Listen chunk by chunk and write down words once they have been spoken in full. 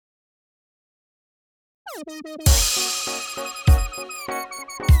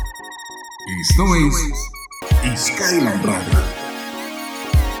Esto es Skyline Radio.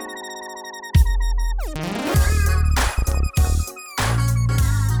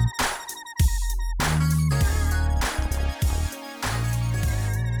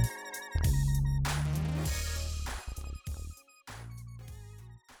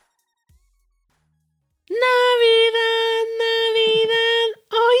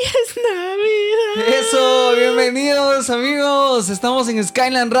 Eso, bienvenidos amigos, estamos en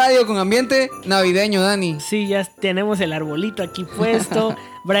Skyline Radio con ambiente navideño, Dani. Sí, ya tenemos el arbolito aquí puesto.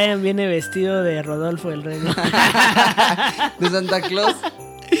 Brian viene vestido de Rodolfo el Reno. De Santa Claus.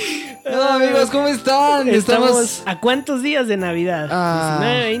 No, amigos, ¿cómo están? Estamos ¿a cuántos días de Navidad?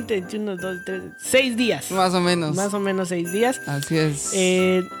 19, 20, 21, 2, 3, 6 días. Más o menos. Más o menos 6 días. Así es.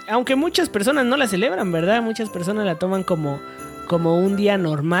 Aunque muchas personas no la celebran, ¿verdad? Muchas personas la toman como un día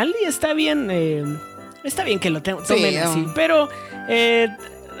normal y está bien que lo tomen así, pero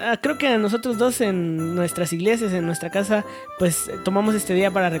creo que nosotros dos en nuestras iglesias, en nuestra casa, pues tomamos este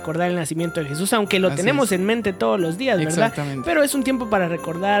día para recordar el nacimiento de Jesús, aunque lo tenemos en mente todos los días, ¿verdad? Exactamente. Pero es un tiempo para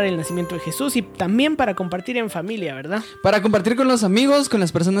recordar el nacimiento de Jesús y también para compartir en familia, ¿verdad? Para compartir con los amigos, con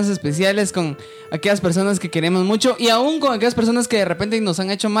las personas especiales, con aquellas personas que queremos mucho y aún con aquellas personas que de repente nos han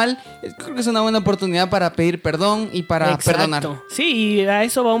hecho mal. Creo que es una buena oportunidad para pedir perdón y para perdonar. Sí, y a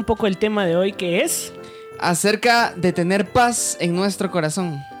eso va un poco el tema de hoy, que es acerca de tener paz en nuestro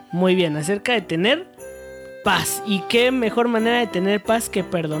corazón. Muy bien, acerca de tener paz. Y qué mejor manera de tener paz que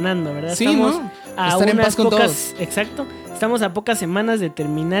perdonando, ¿verdad? Sí, estamos ¿no? a estar en paz con todos. Exacto. Estamos a pocas semanas de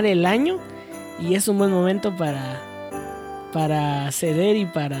terminar el año y es un buen momento para ceder y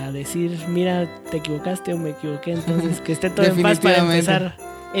para decir, mira, te equivocaste o me equivoqué, entonces que esté todo en paz para empezar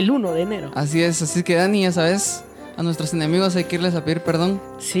el 1 de enero. Así es que Dani, ya sabes, a nuestros enemigos hay que irles a pedir perdón.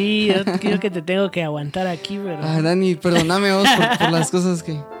 Sí, yo creo que te tengo que aguantar aquí, ¿verdad? Ah, Dani, perdóname vos por las cosas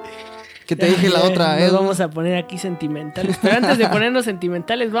que te dije la otra vez. Nos vamos a poner aquí sentimentales. Pero antes de ponernos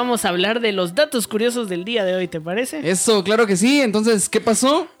sentimentales, vamos a hablar de los datos curiosos del día de hoy, ¿te parece? Eso, claro que sí. Entonces, ¿qué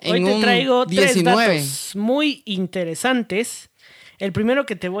pasó? Hoy te traigo 3 datos muy interesantes. El primero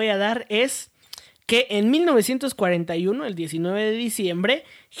que te voy a dar es que en 1941, el 19 de diciembre,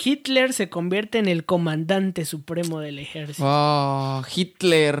 Hitler se convierte en el comandante supremo del ejército. Oh,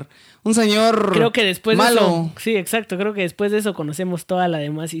 Hitler. Un señor creo que después malo. De eso, sí, exacto. Creo que después de eso conocemos toda la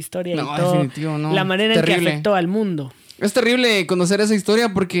demás historia y definitivo, no. La manera en que afectó al mundo. Es terrible conocer esa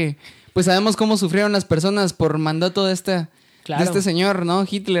historia porque pues sabemos cómo sufrieron las personas por mandato de este señor, ¿no?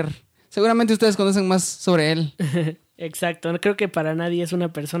 Hitler. Seguramente ustedes conocen más sobre él. Exacto, creo que para nadie es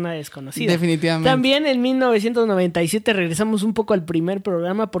una persona desconocida. Definitivamente. También en 1997, regresamos un poco al primer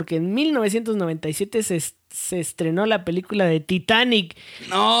programa, porque en 1997 se estrenó la película de Titanic.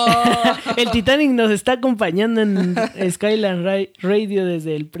 ¡No! El Titanic nos está acompañando en Skyline Radio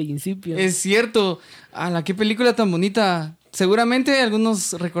desde el principio. Es cierto. ¡Hala, qué película tan bonita! Seguramente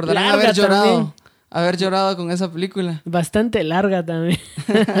algunos recordarán haber llorado con esa película. Bastante larga también.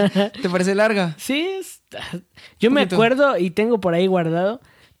 ¿Te parece larga? Sí, yo me acuerdo y tengo por ahí guardado,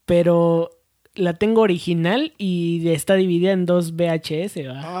 pero la tengo original y está dividida en 2 VHS,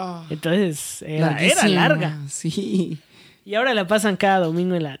 ¿va? Entonces era larga. Sí. Y ahora la pasan cada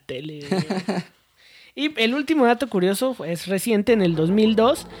domingo en la tele. Y el último dato curioso es reciente, en el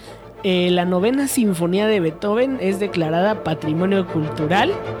 2002. La 9ª Sinfonía de Beethoven es declarada Patrimonio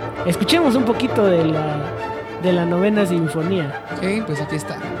Cultural. Escuchemos un poquito de la 9ª Sinfonía. Sí, pues aquí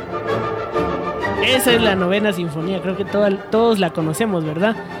está. Esa es la 9ª Sinfonía, creo que todos la conocemos,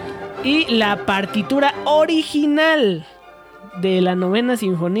 ¿verdad? Y la partitura original de la 9ª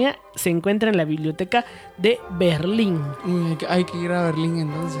Sinfonía se encuentra en la biblioteca de Berlín. Hay que ir a Berlín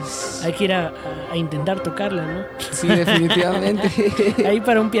entonces. Hay que ir a intentar tocarla, ¿no? Sí, definitivamente. Ahí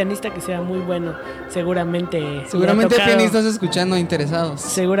para un pianista que sea muy bueno, seguramente hay pianistas escuchando interesados.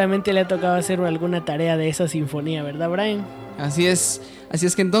 Seguramente le ha tocado hacer alguna tarea de esa sinfonía, ¿verdad, Brian? Así es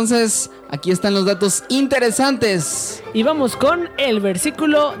que entonces aquí están los datos interesantes. Y vamos con el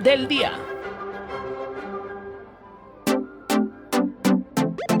versículo del día.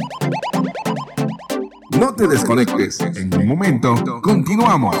 No te desconectes. En un momento,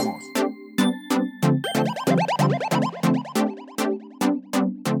 continuamos.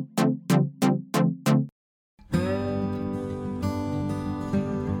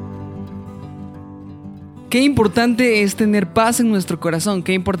 Qué importante es tener paz en nuestro corazón,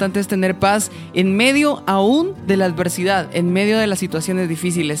 qué importante es tener paz en medio aún de la adversidad, en medio de las situaciones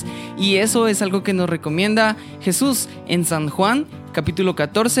difíciles. Y eso es algo que nos recomienda Jesús en San Juan, capítulo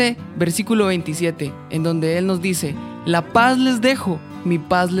 14, versículo 27, en donde Él nos dice: la paz les dejo, mi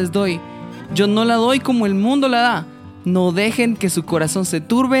paz les doy. Yo no la doy como el mundo la da. No dejen que su corazón se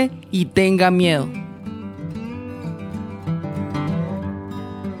turbe y tenga miedo.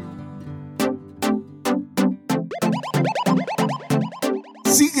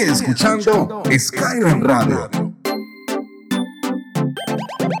 Sigue escuchando Skyline Radio.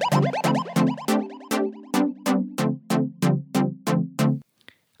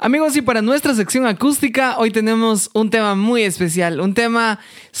 Amigos, y para nuestra sección acústica, hoy tenemos un tema muy especial, un tema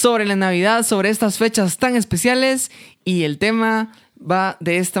sobre la Navidad, sobre estas fechas tan especiales, y el tema va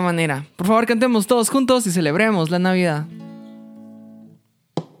de esta manera. Por favor, cantemos todos juntos y celebremos la Navidad.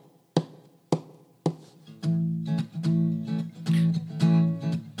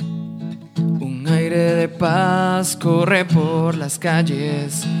 Un aire de paz corre por las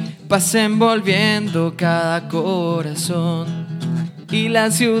calles, paz envolviendo cada corazón. Y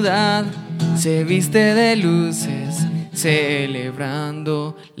la ciudad se viste de luces,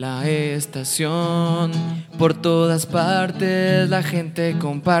 celebrando la estación. Por todas partes la gente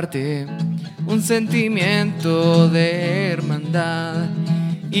comparte un sentimiento de hermandad.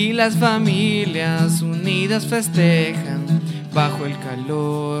 Y las familias unidas festejan bajo el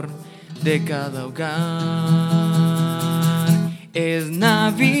calor de cada hogar. Es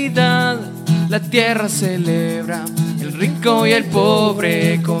Navidad, la tierra celebra, el rico y el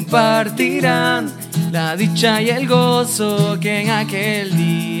pobre compartirán la dicha y el gozo que en aquel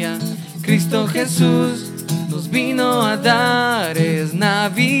día Cristo Jesús nos vino a dar. Es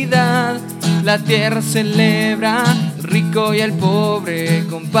Navidad, la tierra celebra, el rico y el pobre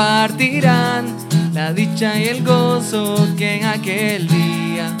compartirán la dicha y el gozo que en aquel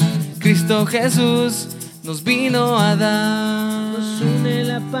día Cristo Jesús nos vino a dar. Nos une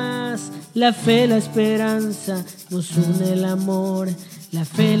la paz, la fe, la esperanza, nos une el amor, la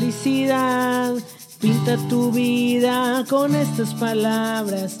felicidad. Pinta tu vida con estas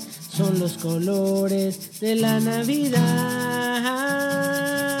palabras, son los colores de la Navidad.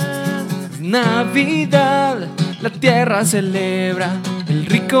 Navidad, la tierra celebra, el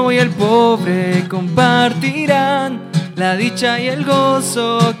rico y el pobre compartirán la dicha y el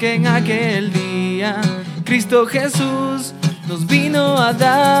gozo que en aquel día Cristo Jesús nos vino a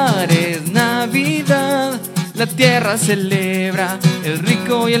dar. Es Navidad, la tierra celebra, el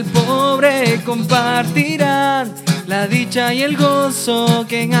rico y el pobre compartirán la dicha y el gozo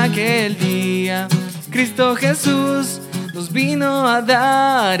que en aquel día Cristo Jesús nos vino a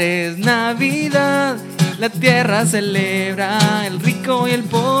dar. Es Navidad, la tierra celebra, el rico y el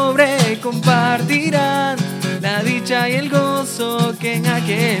pobre compartirán la dicha y el gozo que en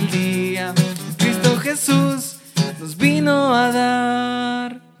aquel día Cristo Jesús nos vino a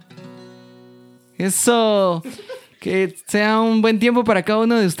dar. Eso. Que sea un buen tiempo para cada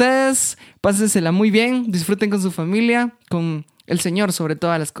uno de ustedes. Pásensela muy bien. Disfruten con su familia, con el Señor sobre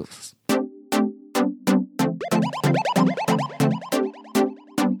todas las cosas.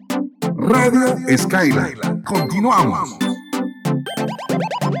 Radio Skyline. Continuamos.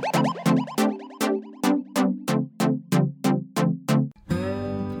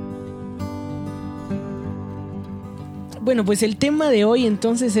 Bueno, pues el tema de hoy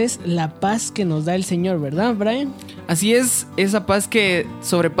entonces es la paz que nos da el Señor, ¿verdad, Brian? Así es, esa paz que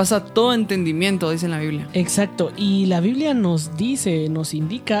sobrepasa todo entendimiento, dice en la Biblia. Exacto, y la Biblia nos dice, nos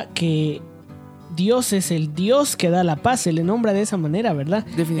indica que Dios es el Dios que da la paz, se le nombra de esa manera, ¿verdad?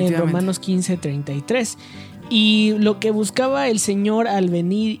 Definitivamente. En Romanos 15:33. Y lo que buscaba el Señor al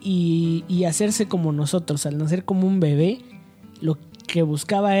venir y hacerse como nosotros, al nacer como un bebé, lo que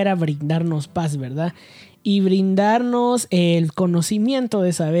buscaba era brindarnos paz, ¿verdad? Y brindarnos el conocimiento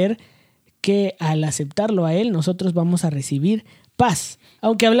de saber que al aceptarlo a Él, nosotros vamos a recibir paz.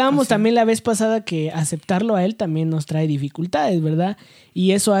 Aunque hablábamos también la vez pasada que aceptarlo a Él también nos trae dificultades, ¿verdad?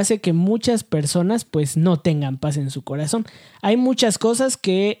 Y eso hace que muchas personas pues no tengan paz en su corazón. Hay muchas cosas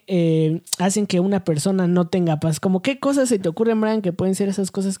que hacen que una persona no tenga paz. ¿Cómo qué cosas se te ocurren, Brian, que pueden ser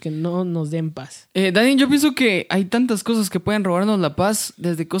esas cosas que no nos den paz? Daniel, yo pienso que hay tantas cosas que pueden robarnos la paz,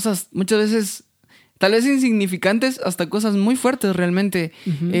 desde cosas muchas veces tal vez insignificantes hasta cosas muy fuertes realmente.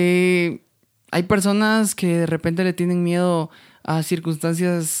 Uh-huh. Hay personas que de repente le tienen miedo a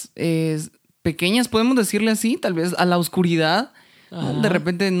circunstancias pequeñas, podemos decirle así, tal vez a la oscuridad. De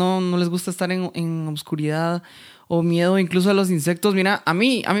repente no les gusta estar en oscuridad, o miedo incluso a los insectos. Mira, a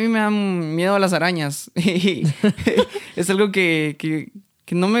mí me dan miedo a las arañas. Es algo que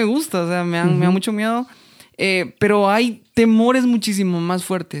no me gusta, o sea, me da mucho miedo. pero hay temores muchísimo más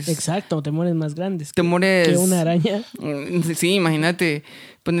fuertes. Exacto, temores más grandes. Temores... Que una araña. Sí, imagínate.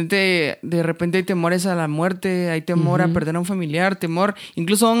 Ponete, de repente hay temores a la muerte, hay temor a perder a un familiar, temor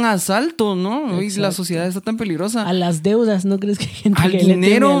incluso a un asalto, ¿no? Hoy la sociedad está tan peligrosa. A las deudas, ¿no crees que hay gente al que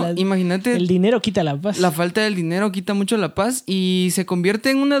dinero, le teme imagínate. El dinero quita la paz. La falta del dinero quita mucho la paz y se convierte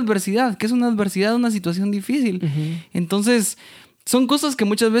en una adversidad. ¿Qué es una adversidad? Una situación difícil. Entonces, son cosas que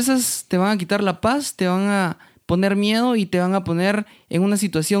muchas veces te van a quitar la paz, te van a poner miedo y te van a poner en una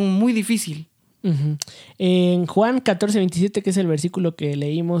situación muy difícil. En Juan 14:27, que es el versículo que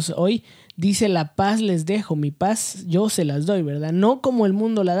leímos hoy, dice: la paz les dejo, mi paz yo se las doy, ¿verdad? No como el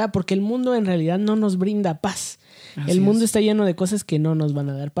mundo la da, porque el mundo en realidad no nos brinda paz. El mundo está lleno de cosas que no nos van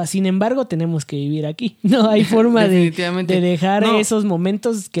a dar paz. Sin embargo, tenemos que vivir aquí. No hay forma de dejar esos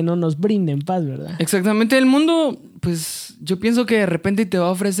momentos que no nos brinden paz, ¿verdad? Exactamente. El mundo, pues yo pienso que de repente te va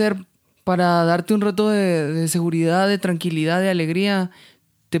a ofrecer, para darte un rato de seguridad, de tranquilidad, de alegría,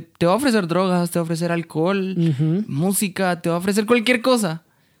 te va a ofrecer drogas, te va a ofrecer alcohol, música, te va a ofrecer cualquier cosa.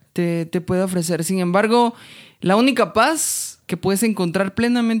 Te puede ofrecer. Sin embargo, la única paz que puedes encontrar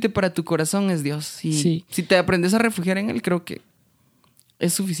plenamente para tu corazón es Dios. Y si te aprendes a refugiar en Él, creo que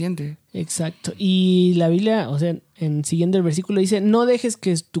es suficiente. Exacto. Y la Biblia, o sea, siguiendo el versículo, dice: no dejes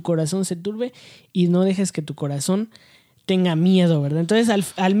que tu corazón se turbe y no dejes que tu corazón tenga miedo, ¿verdad?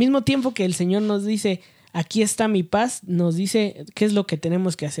 Entonces, al mismo tiempo que el Señor nos dice: aquí está mi paz, nos dice qué es lo que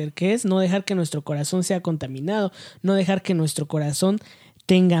tenemos que hacer, que es no dejar que nuestro corazón sea contaminado, no dejar que nuestro corazón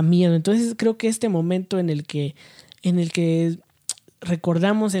tenga miedo. Entonces creo que este momento en el que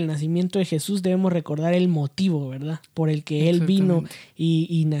recordamos el nacimiento de Jesús, debemos recordar el motivo, ¿verdad? Por el que Él vino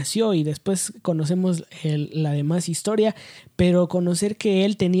y nació, y después conocemos la demás historia, pero conocer que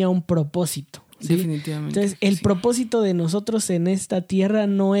Él tenía un propósito. ¿Sí? Definitivamente. Entonces, el propósito de nosotros en esta tierra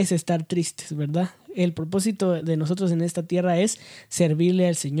no es estar tristes, ¿verdad? El propósito de nosotros en esta tierra es servirle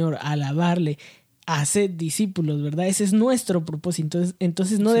al Señor, alabarle, hacer discípulos, ¿verdad? Ese es nuestro propósito.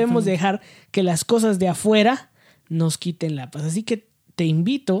 Entonces no debemos dejar que las cosas de afuera nos quiten la paz. Así que te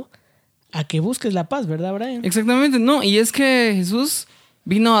invito a que busques la paz, ¿verdad, Brian? Exactamente, no. Y es que Jesús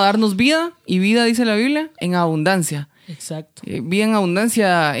vino a darnos vida, y vida, dice la Biblia, en abundancia. Exacto. Vida en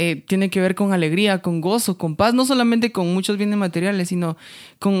abundancia tiene que ver con alegría, con gozo, con paz, no solamente con muchos bienes materiales, sino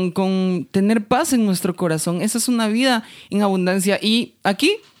con tener paz en nuestro corazón. Esa es una vida en abundancia. Y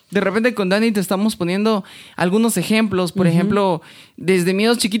aquí, de repente, con Dani te estamos poniendo algunos ejemplos, por ejemplo, desde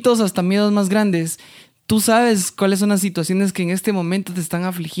miedos chiquitos hasta miedos más grandes. Tú sabes cuáles son las situaciones que en este momento te están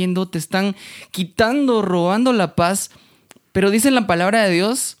afligiendo, te están quitando, robando la paz, pero dice la palabra de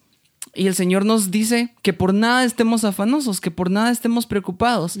Dios. Y el Señor nos dice que por nada estemos afanosos, que por nada estemos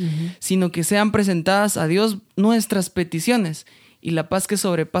preocupados, sino que sean presentadas a Dios nuestras peticiones. Y la paz que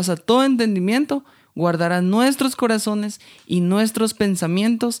sobrepasa todo entendimiento guardará nuestros corazones y nuestros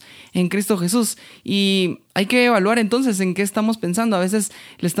pensamientos en Cristo Jesús. Y hay que evaluar entonces en qué estamos pensando. A veces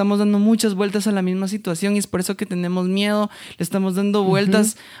le estamos dando muchas vueltas a la misma situación y es por eso que tenemos miedo. Le estamos dando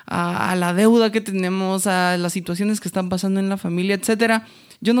vueltas a la deuda que tenemos, a las situaciones que están pasando en la familia, etcétera.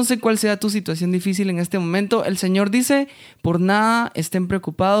 Yo no sé cuál sea tu situación difícil en este momento. El Señor dice: por nada estén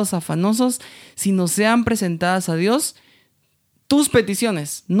preocupados, afanosos, sino sean presentadas a Dios tus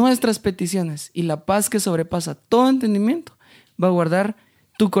peticiones, nuestras peticiones, y la paz que sobrepasa todo entendimiento va a guardar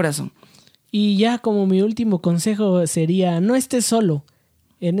tu corazón. Y ya como mi último consejo sería: no estés solo.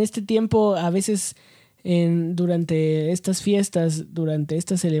 En este tiempo, a veces durante estas fiestas, durante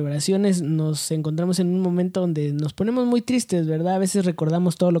estas celebraciones, nos encontramos en un momento donde nos ponemos muy tristes, ¿verdad? A veces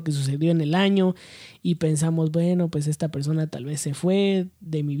recordamos todo lo que sucedió en el año y pensamos: bueno, pues esta persona tal vez se fue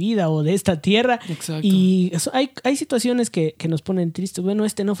de mi vida o de esta tierra. Exacto. Y hay situaciones que nos ponen tristes. Bueno,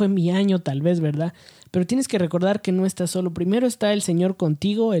 este no fue mi año tal vez, ¿verdad? Pero tienes que recordar que no estás solo. Primero está el Señor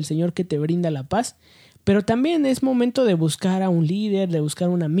contigo, el Señor que te brinda la paz. Pero también es momento de buscar a un líder, de buscar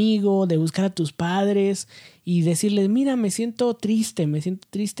a un amigo, de buscar a tus padres y decirles: mira, me siento triste,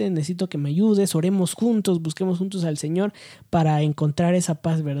 necesito que me ayudes, oremos juntos, busquemos juntos al Señor para encontrar esa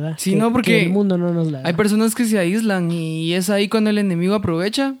paz, ¿verdad? Sí, no, porque que el mundo no nos la da. Hay personas que se aíslan y es ahí cuando el enemigo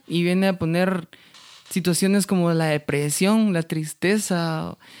aprovecha y viene a poner situaciones como la depresión, la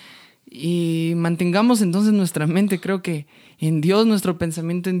tristeza. Y mantengamos entonces nuestra mente, creo que en Dios, nuestro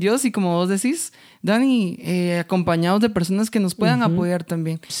pensamiento en Dios, y como vos decís, Dani, acompañados de personas que nos puedan apoyar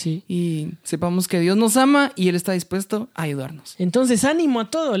también. Sí. Y sepamos que Dios nos ama y Él está dispuesto a ayudarnos. Entonces, ánimo a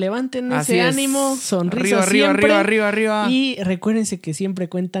todo, levanten Así ese es. ánimo, sonrisa arriba, siempre. Arriba. Y recuérdense que siempre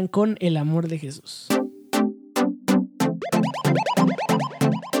cuentan con el amor de Jesús.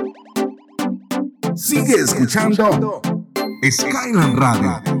 Sigue escuchando Skyline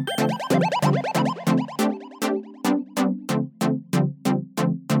Radio.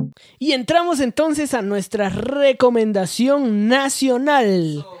 Y entramos entonces a nuestra recomendación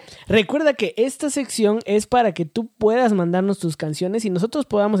nacional. Recuerda que esta sección es para que tú puedas mandarnos tus canciones y nosotros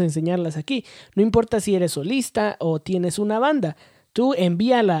podamos enseñarlas aquí. No importa si eres solista o tienes una banda. Tú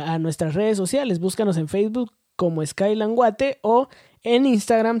envíala a nuestras redes sociales. Búscanos en Facebook como Skyland Guate o en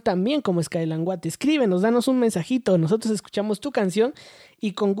Instagram también como Skyland Guate. Escríbenos, danos un mensajito. Nosotros escuchamos tu canción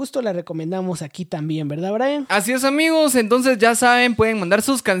y con gusto la recomendamos aquí también, ¿verdad, Brian? Así es, amigos. Entonces ya saben, pueden mandar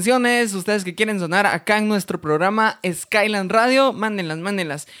sus canciones. Ustedes que quieren sonar acá en nuestro programa Skyland Radio,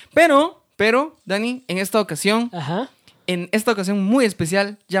 mándenlas. Pero, Dani, en esta ocasión... Ajá. En esta ocasión muy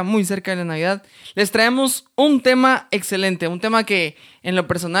especial, ya muy cerca de la Navidad, les traemos un tema excelente, un tema que en lo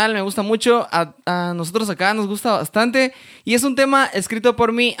personal me gusta mucho, a nosotros acá nos gusta bastante, y es un tema escrito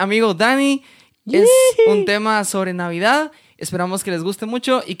por mi amigo Dani. Es un tema sobre Navidad. Esperamos que les guste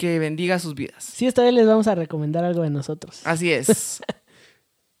mucho y que bendiga sus vidas. Sí, esta vez les vamos a recomendar algo de nosotros. Así es.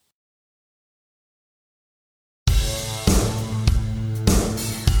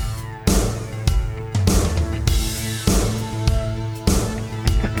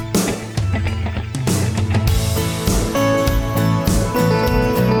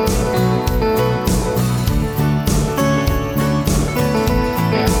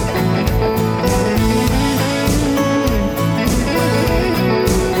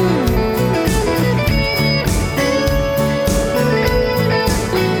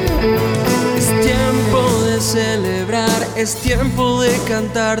 Es tiempo de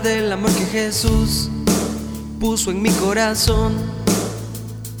cantar del amor que Jesús puso en mi corazón.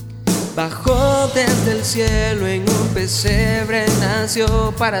 Bajó desde el cielo, en un pesebre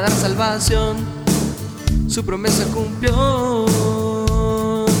nació para dar salvación. Su promesa cumplió.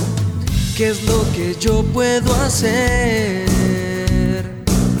 ¿Qué es lo que yo puedo hacer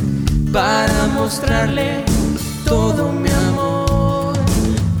para mostrarle todo mi amor?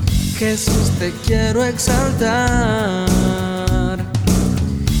 Jesús, te quiero exaltar.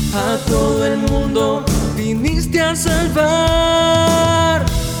 A todo el mundo viniste a salvar.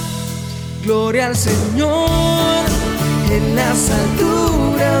 Gloria al Señor. En las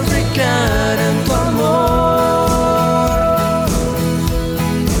alturas declaran tu amor.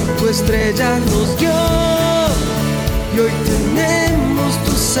 Tu estrella nos dio y hoy tenemos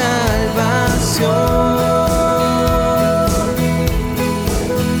tu salvación.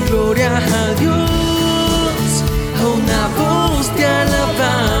 Gloria a Dios, a una voz te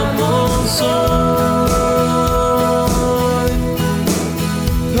alabamos hoy.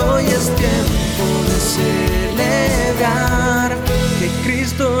 Hoy es tiempo de celebrar que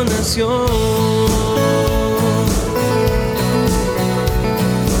Cristo nació.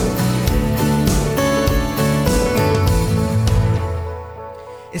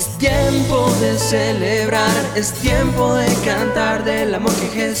 Es tiempo de celebrar, es tiempo de cantar del amor que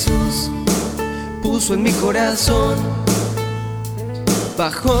Jesús puso en mi corazón.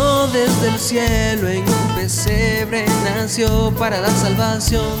 Bajó desde el cielo, en un pesebre nació para dar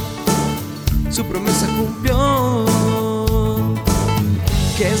salvación. Su promesa cumplió.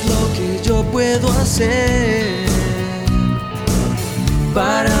 ¿Qué es lo que yo puedo hacer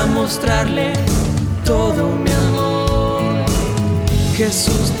para mostrarle todo mi amor?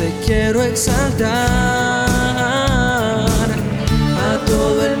 Jesús, te quiero exaltar. A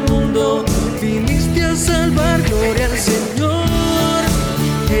todo el mundo viniste a salvar. Gloria al Señor.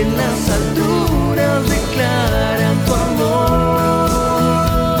 En las alturas declaran tu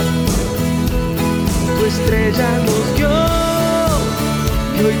amor. Tu estrella nos dio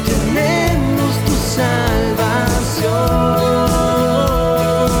y hoy tenemos tu salvación.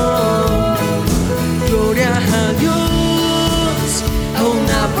 Gloria a Dios.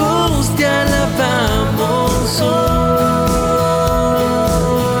 Una voz te alabamos hoy.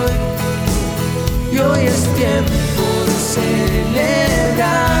 Y hoy es tiempo de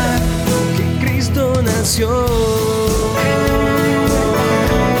celebrar que Cristo nació.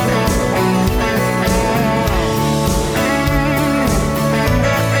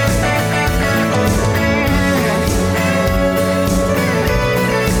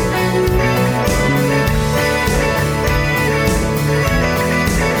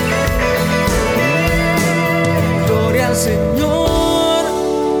 Señor,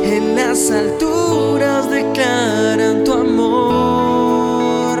 en las alturas declaran tu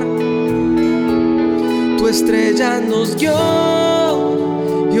amor. Tu estrella nos dio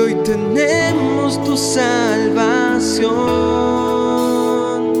y hoy tenemos tu salvación.